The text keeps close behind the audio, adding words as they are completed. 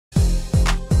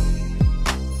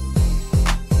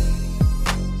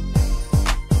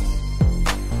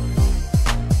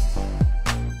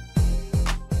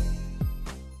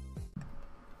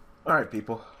Alright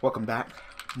people, welcome back.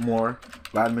 More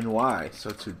Vitamin Y.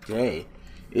 So today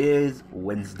is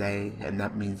Wednesday, and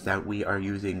that means that we are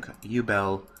using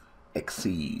Yubel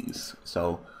XYZ.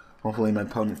 So hopefully my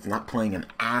opponent's not playing an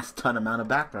ass ton amount of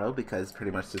back row, because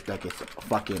pretty much this deck is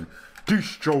fucking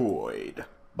destroyed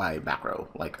by back row.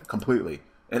 Like completely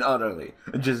and utterly.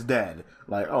 Just dead.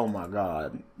 Like, oh my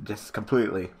god. Just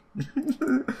completely.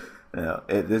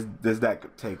 This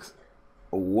deck takes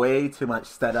way too much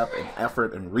setup and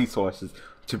effort and resources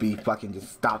to be fucking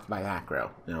just stopped by aggro.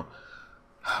 You know,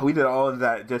 we did all of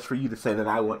that just for you to say that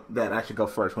I should go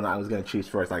first when I was gonna choose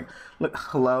first. Like, look,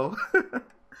 hello.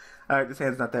 All right, this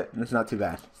hand's not that. It's not too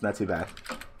bad. It's not too bad.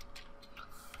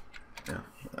 Yeah.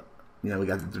 You know, we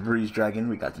got the Breeze Dragon,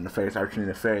 we got the Nefarious Archer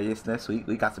and Nefariousness.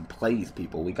 We got some plays,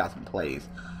 people. We got some plays.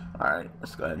 All right,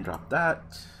 let's go ahead and drop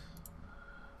that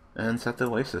and set the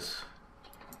Oasis.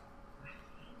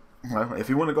 Well, if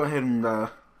you want to go ahead and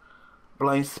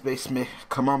blind space me,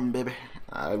 come on, baby.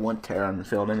 I want Terra on the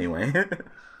field anyway.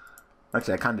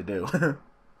 Actually, I kind of do.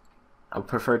 I would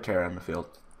prefer Terra on the field.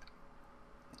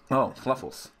 Oh,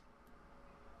 Fluffles.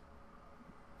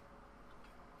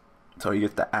 So he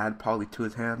gets to add Poly to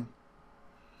his hand.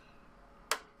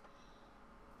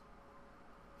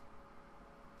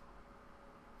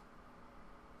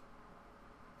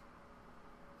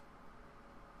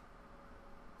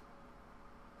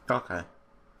 Okay.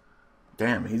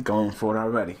 Damn, he's going for it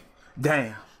already.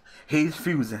 Damn, he's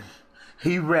fusing.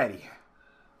 He ready.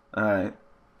 Alright.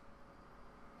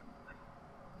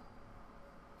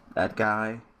 That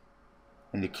guy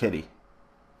and the kitty.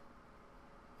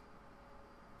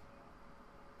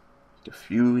 The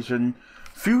fusion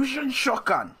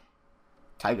shotgun.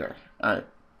 Tiger. Alright.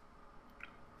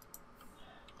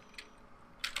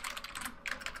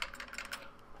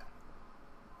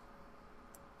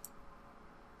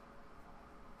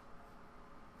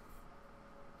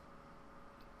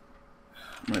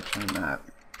 I'm gonna turn that.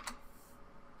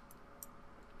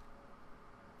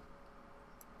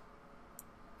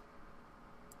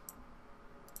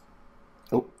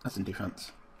 Oh, that's in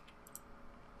defense.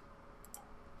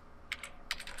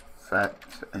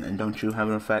 Effect, and then don't you have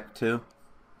an effect too?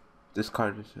 This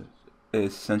card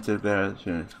is sensitive there.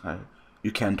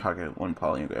 You can target one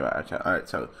poly in graveyard. Alright,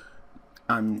 so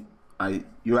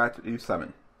you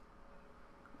summon.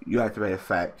 You activate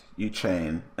effect, you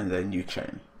chain, and then you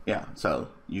chain. Yeah, so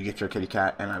you get your kitty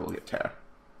cat, and I will get Terra.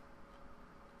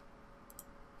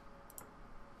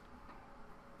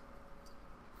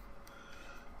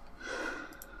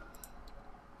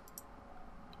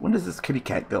 When does this kitty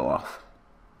cat go off?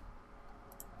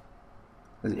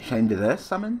 Is it chained to this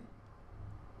summon?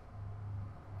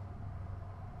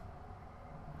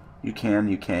 You can.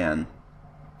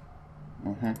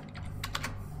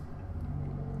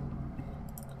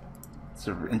 It's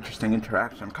an interesting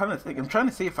interaction. I'm trying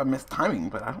to see if I missed timing,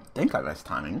 but I don't think I missed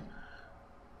timing.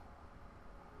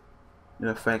 You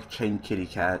effect chain kitty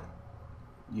cat.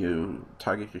 You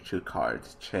target your 2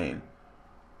 cards. Chain.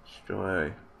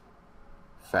 Destroy.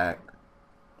 Effect.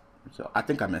 So I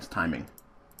think I missed timing.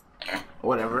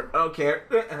 Whatever. Okay.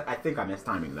 I think I missed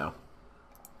timing though.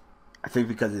 I think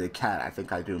because of the cat, I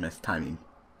think I do miss timing.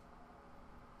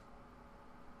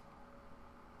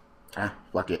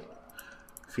 Fuck it.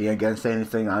 If he ain't gonna say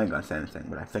anything, I ain't gonna say anything,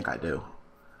 but I think I do.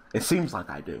 It seems like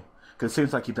I do. Because it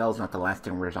seems like Yubel's not the last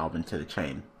thing resolved into the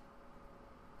chain.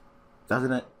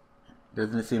 Doesn't it?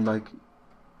 Doesn't it seem like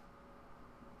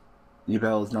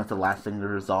Yubel is not the last thing to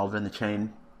resolve in the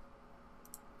chain?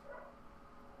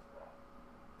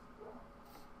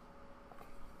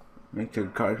 Make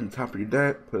 10 cards on top of your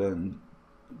deck, put in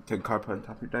 10 cards on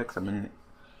top of your deck, summon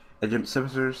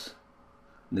Inzektors,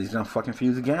 and he's gonna fucking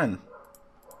fuse again.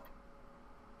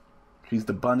 Fuse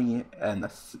the bunny and the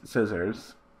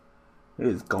scissors. He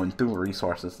is going through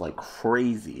resources like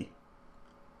crazy.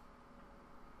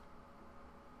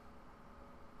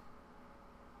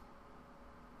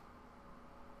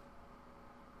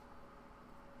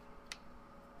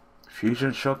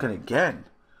 Fusion Shogun again.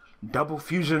 Double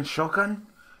Fusion Shogun?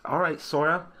 Alright,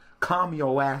 Sora, calm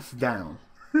your ass down.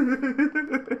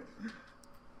 Did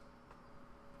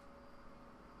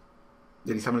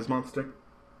he summon his monster?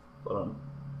 Hold on.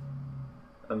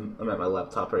 I'm at my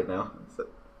laptop right now. So,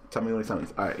 tell me when he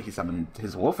summons. Alright, he summoned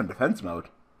his wolf in defense mode.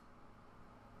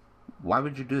 Why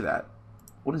would you do that?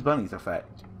 What is Bunny's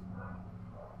effect?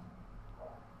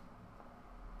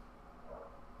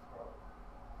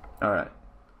 Alright.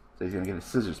 So he's gonna get his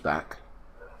scissors back.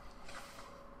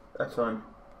 That's fine.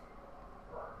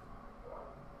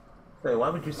 Say, why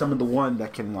would you summon the one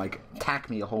that can, like, attack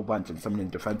me a whole bunch and summon in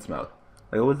defense mode?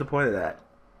 Like, what was the point of that?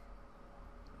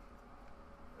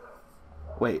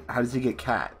 Wait, how does he get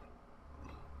cat?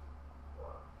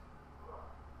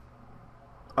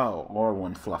 Oh, or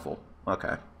one Fluffle.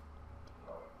 Okay.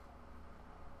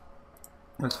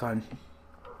 That's fine.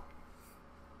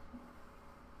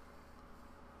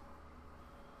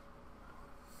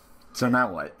 So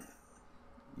now what?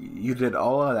 You did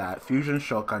all of that. Fusion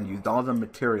Shokan used all the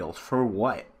materials. For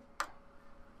what?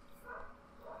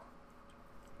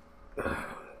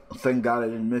 Thank God I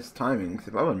didn't miss timings.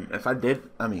 If I did,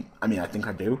 I mean, I think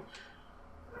I do.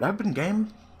 That have been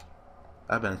game.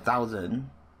 That have been 1,000.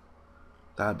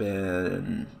 That have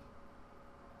been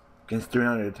against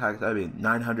 300 attacks. That'd be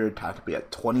 900 attack. That'd be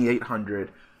at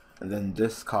 2,800, and then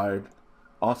this card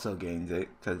also gains it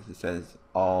because it says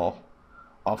all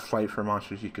fight for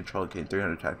monsters you control gain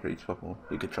 300 attack for each Pokemon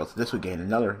you control. So this would gain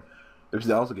another. This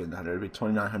would also gain 100. It'd be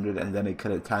 2,900, and then it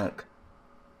could attack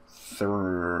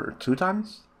 2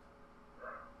 times.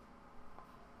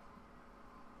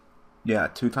 Yeah,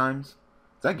 2 times.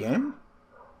 Is that game?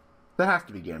 That has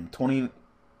to be game. 20,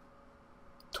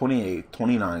 28,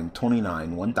 29,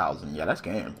 29, 1,000. Yeah, that's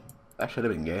game. That should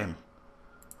have been game.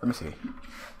 Let me see.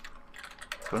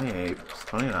 28,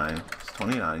 29,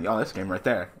 29. Oh, that's game right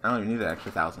there. I don't even need that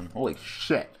extra 1,000. Holy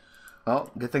shit.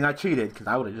 Well, good thing I cheated, because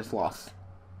I would have just lost.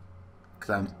 Because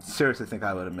I seriously think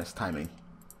I would have missed timing.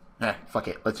 Eh, fuck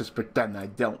it. Let's just pretend I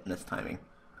don't miss timing.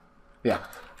 Yeah,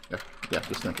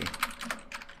 just thinking.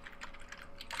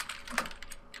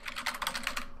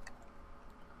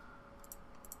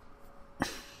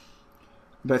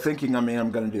 By thinking, I mean I'm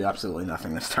going to do absolutely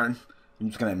nothing this turn. I'm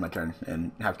just going to end my turn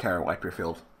and have Tara wipe your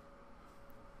field.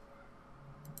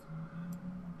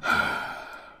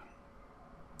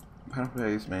 Battle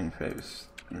phase, main phase,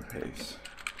 interface.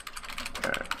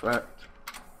 Perfect.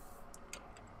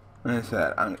 Like I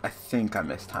said, I think I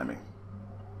missed timing.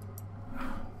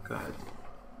 Go ahead.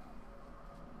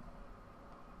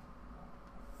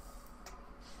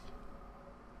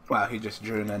 Wow, he just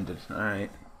drew and ended.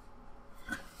 Alright.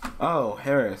 Oh,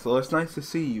 Harris, well, it's nice to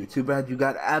see you. Too bad you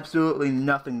got absolutely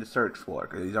nothing to search for,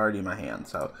 because he's already in my hand,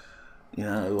 so... You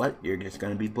know what? You're just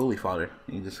gonna be bully fodder.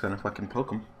 You're just gonna fucking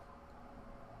poke him.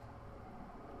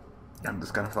 I'm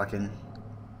just gonna fucking...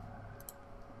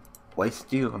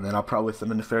 waste you, and then I'll probably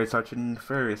summon the Fairy Sergeant and the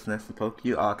Furious Nest and poke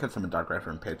you. Oh, I could summon Dark River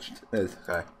and pitched. It's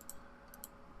okay.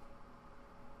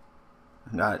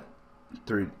 I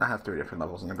have 3 different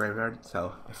levels in the graveyard,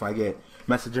 so if I get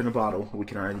Message in a Bottle, we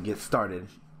can already get started.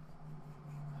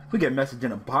 If we get Message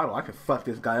in a Bottle, I could fuck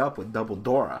this guy up with Double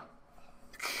Dora.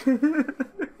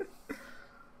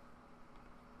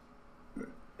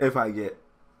 If I get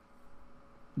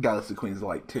Galaxy Queen's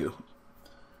Light too.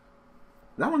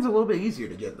 That one's a little bit easier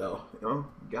to get though, you know?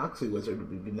 Galaxy Wizard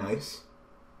would be nice.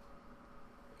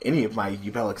 Any of my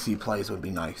Yubel XYZ plays would be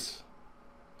nice.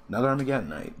 Another Armageddon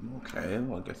Knight. Okay,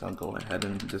 well I guess I'll go ahead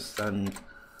and just send...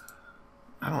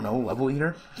 I don't know, Level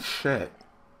Eater? Shit.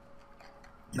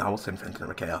 No, we'll send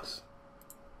Phantom Chaos.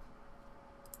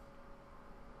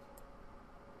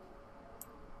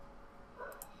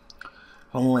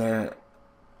 Only...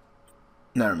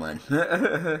 Never mind.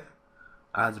 I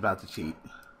was about to cheat.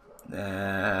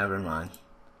 Never mind.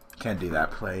 Can't do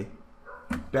that play.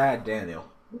 Bad Daniel.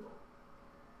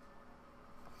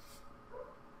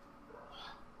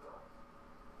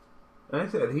 Like I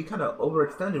said, he kind of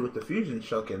overextended with the Fusion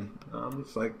Shokin. I'm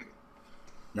just like...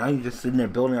 Now you're just sitting there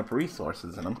building up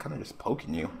resources, and I'm kind of just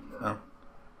poking you. Oh.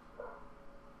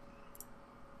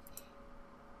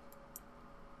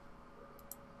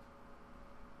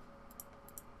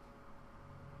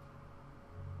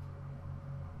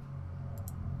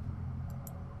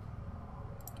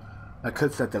 I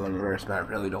could set that in reverse, but I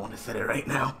really don't want to set it right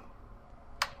now.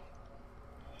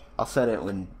 I'll set it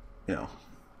when, you know,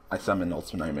 I summon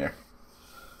Ultimate Nightmare.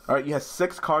 Alright, you have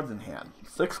 6 cards in hand.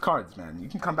 6 cards, man. You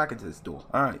can come back into this duel.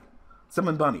 Alright.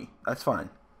 Summon Bunny. That's fine.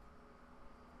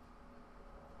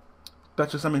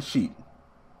 Special Summon Sheet.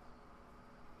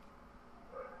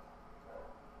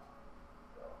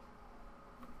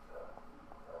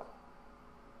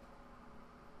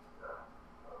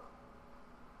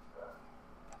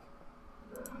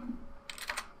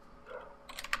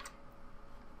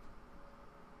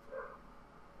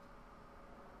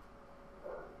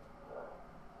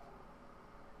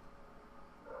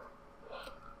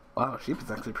 Wow, Sheep is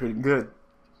actually pretty good.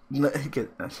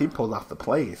 She pulled off the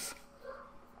plays.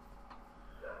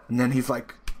 And then he's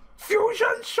like,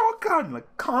 Fusion Shokan!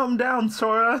 Like, calm down,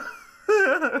 Sora.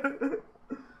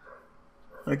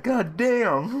 Like, god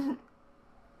damn.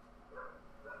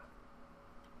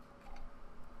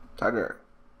 Tiger.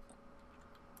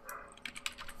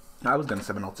 I was gonna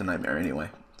summon Ultimate Nightmare anyway,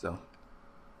 so.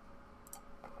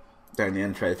 During the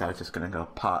end phase, I was just gonna go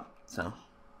pop, so.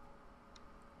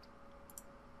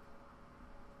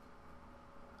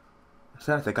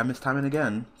 So I think I missed timing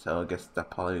again. So I guess that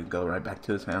probably go right back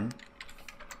to his hand.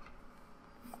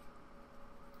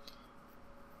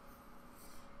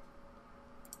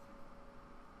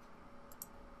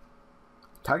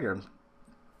 Tiger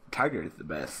is the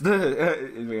best.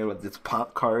 With its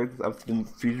pop cards of the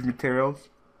fusion materials.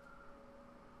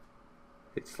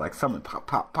 It's like summon pop,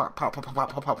 pop, pop, pop, pop, pop,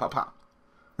 pop, pop, pop, pop.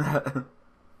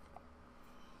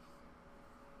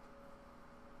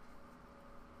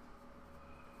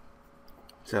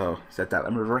 So, set that.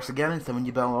 I'm reverse again and summon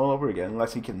Yubel all over again,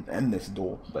 unless he can end this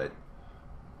duel, but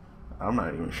I'm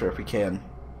not even sure if he can.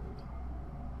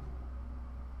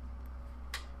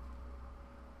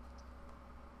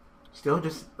 Still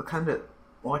just kind of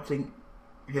watching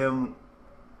him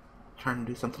trying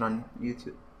to do something on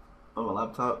YouTube, on my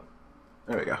laptop.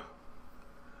 There we go.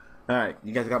 Alright,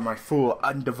 you guys got my full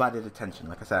undivided attention.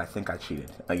 Like I said, I think I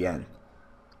cheated again.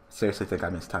 Seriously think I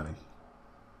missed timing.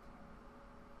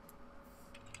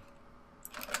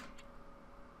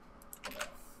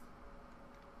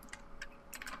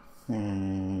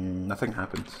 Nothing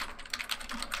happens.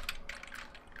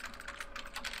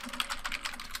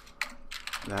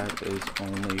 That is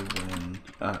only when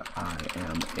I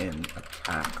am in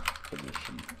attack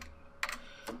position.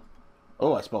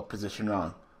 Oh, I spelled position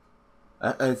wrong.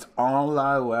 It's all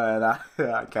I want.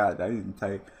 God, I didn't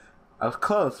take. I was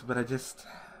close, but I just.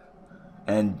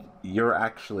 And you're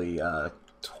actually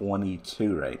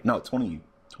 22, right? No, 20.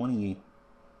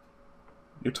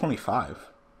 You're 25.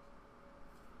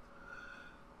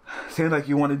 Seems like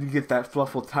you wanted to get that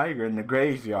Fluffle Tiger in the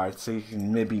graveyard so you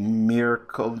can maybe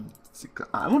miracle.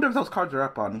 I wonder if those cards are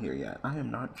up on here yet. I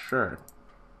am not sure.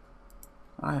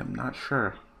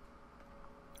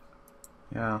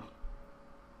 Yeah.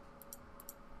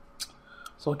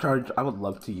 Soul Charge, I would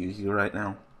love to use you right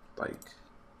now. Like,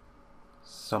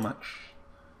 so much.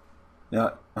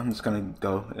 Yeah, I'm just gonna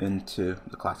go into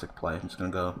the classic play. I'm just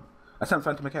gonna go. I sent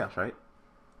Phantom of Chaos, right?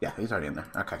 Yeah, he's already in there.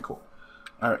 Okay, cool.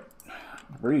 Alright.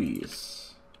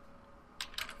 Breeze.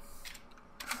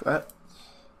 Set.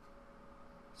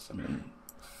 Summon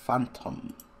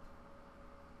Phantom.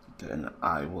 Then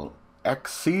I will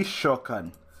XC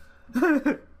Shokan.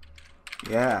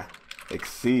 Yeah,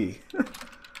 XC.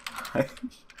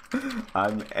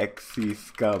 I'm XC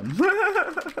scum.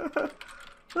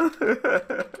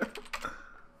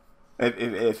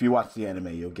 if you watch the anime,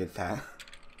 you'll get that.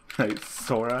 Right,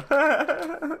 Sora.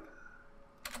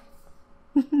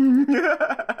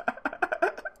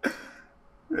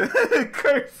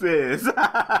 Curses!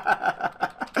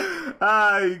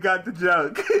 Ah, you got the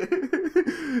joke.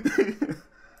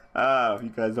 Oh, you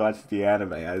guys watch the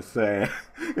anime, I say.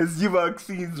 It's Yubel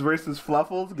XYZ versus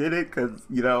Fluffles, get it? Cause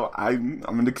you know I'm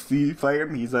an XYZ player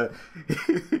and he's a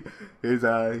he's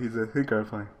a thinker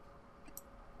player.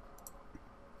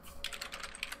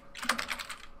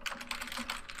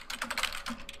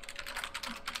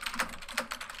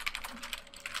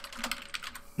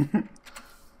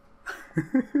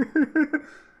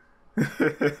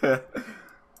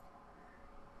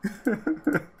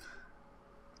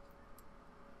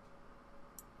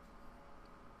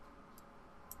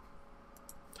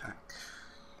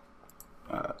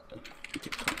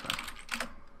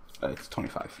 It's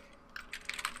 25.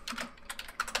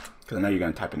 Because I know you're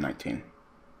going to type in 19.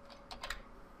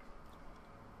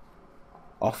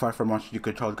 All 5 for monsters you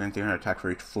control gain 300 attack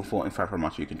for each full and 5 for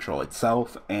monster you control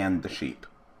itself and the sheep.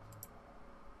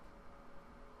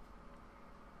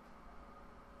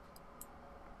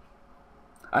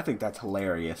 I think that's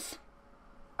hilarious.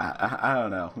 I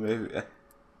don't know.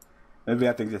 Maybe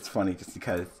I think it's funny just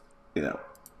because, you know,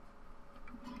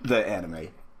 the anime.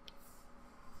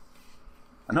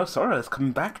 I know Sora is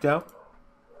coming back though.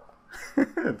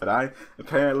 But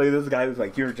apparently this guy was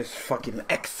like, you're just fucking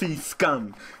XC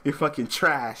scum. You're fucking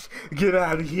trash. Get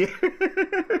out of here.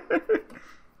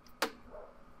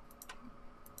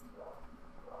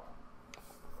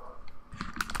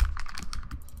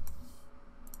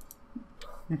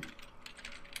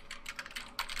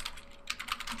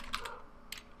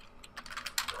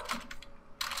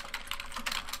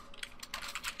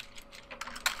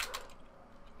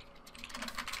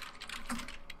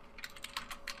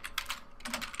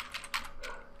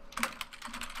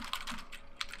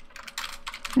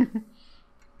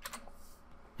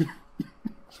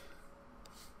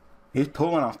 He's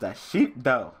pulling off that sheep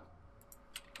though.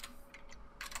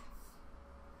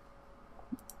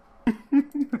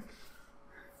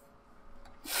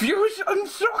 Fusion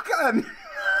Shokan!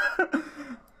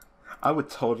 I would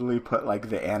totally put like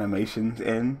the animations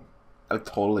in. I would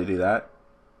totally do that.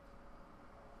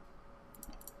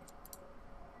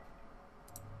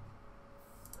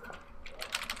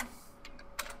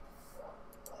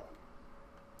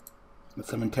 Let's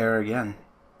summon Terror again.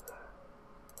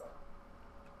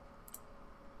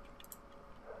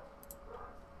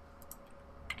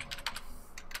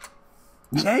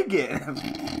 Dang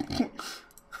it!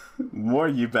 More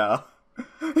Yubel.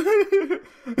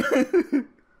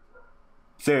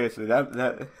 Seriously,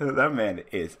 that man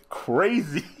is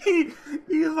crazy.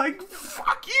 He's like,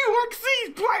 fuck you,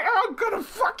 XYZ player, I'm gonna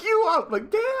fuck you up.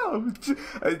 Like, damn,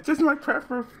 it's just my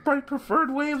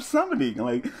preferred way of summoning.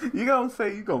 Like, you gonna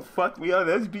say you gonna fuck me up?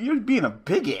 You're being a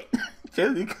bigot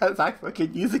just because I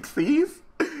fucking use XYZ.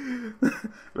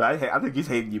 I think he's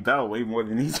hating Yubel way more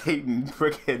than he's hating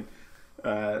freaking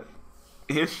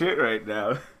his shit right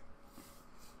now.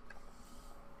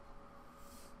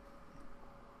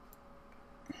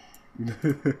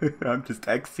 I'm just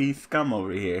XYZ scum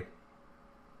over here.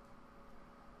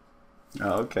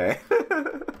 Oh, okay.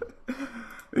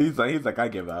 he's like, I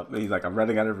give up. He's like, I'm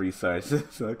running out of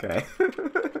resources. Okay.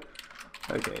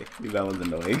 Okay, that was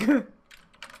annoying.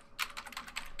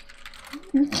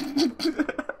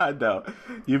 I know.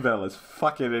 Yubel is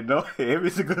fucking annoying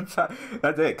every single time.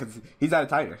 That's it, because he's out of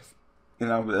tigers. You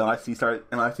know, unless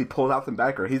he pulls out some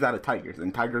backer, he's out of tigers,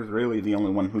 and Tiger's really the only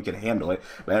one who can handle it.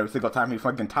 But every single time he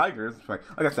fucking Tigers, like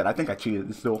I said, I think I cheated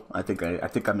this duel. I think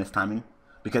I missed timing,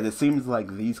 because it seems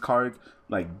like these cards,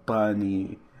 like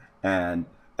Bunny and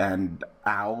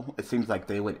Owl, it seems like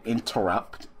they would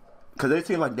interrupt, because they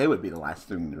seem like they would be the last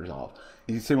thing to resolve.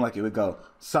 It seemed like it would go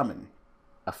summon,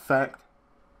 effect,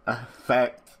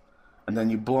 and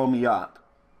then you blow me up.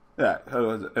 Yeah,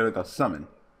 it would go summon.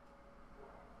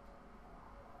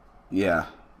 Yeah,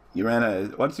 you ran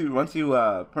out. Once you run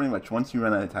out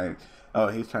of time. Oh,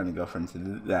 he's trying to go for into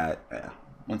that. Yeah,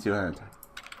 once you run out of time.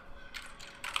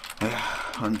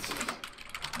 Yeah, once.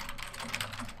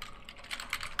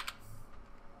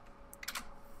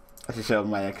 I should show him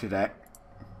my extra deck.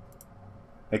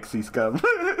 XYZ scum.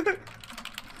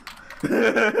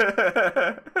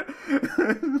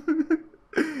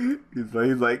 He's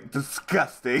like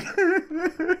disgusting.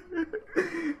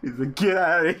 He's like, get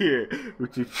out of here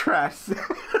with your trash.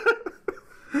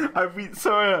 I beat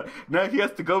Sora. Now he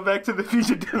has to go back to the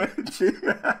future dimension.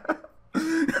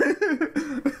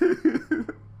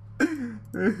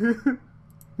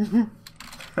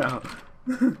 Oh.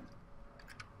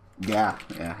 Yeah,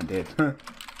 I did.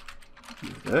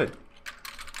 He's good.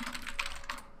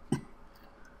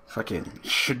 Fucking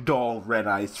Shadol Red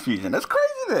Eyes Fusion. That's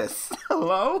craziness.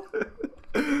 Hello?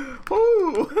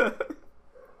 Ooh.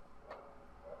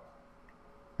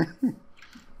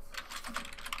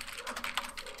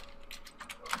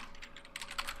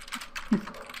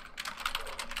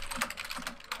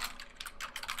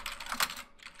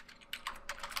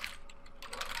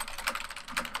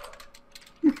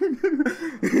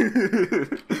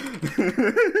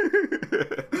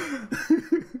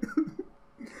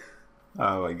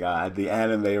 Oh my god, the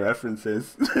anime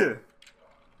references.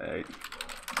 Alright.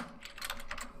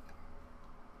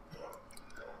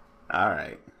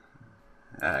 Alright,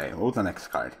 what was the next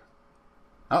card?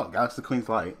 Oh, Galaxy Queen's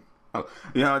Light. Oh,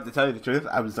 you know what, to tell you the truth,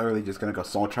 I was literally just gonna go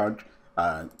Soul Charge.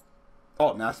 Now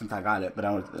since I got it, but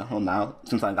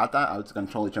since I got that, I was gonna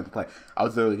totally jump to play. I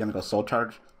was literally gonna go Soul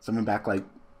Charge, summon back, like,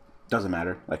 doesn't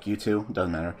matter. Like, you two,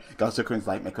 doesn't matter. Galaxy Queen's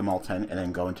Light, make them all 10, and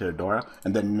then go into Dora,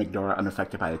 and then make Dora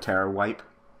unaffected by a Terror wipe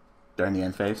during the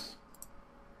end phase.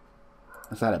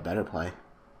 Is that a better play?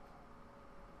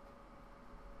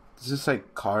 Does this say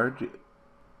card?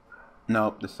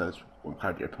 Nope, this says what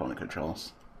card your opponent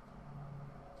controls.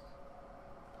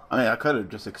 I mean, I could have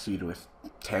just succeeded with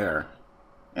Terror.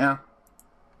 Yeah.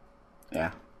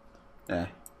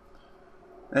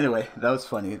 Anyway, that was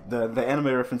funny. The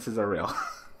anime references are real.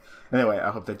 Anyway,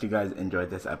 I hope that you guys enjoyed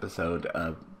this episode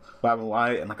of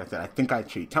Why, and like I said, I think I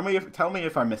cheat. Tell me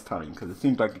if I missed timing, because it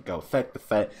seems like it go effect,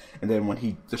 and then when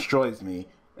he destroys me,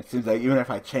 it seems like even if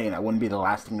I chain, I wouldn't be the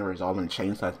last thing to resolve in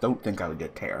chain, so I don't think I would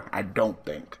get Terror. I don't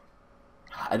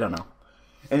know.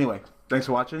 Anyway, thanks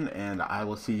for watching, and I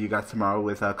will see you guys tomorrow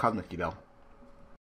with Cosmic Yubel.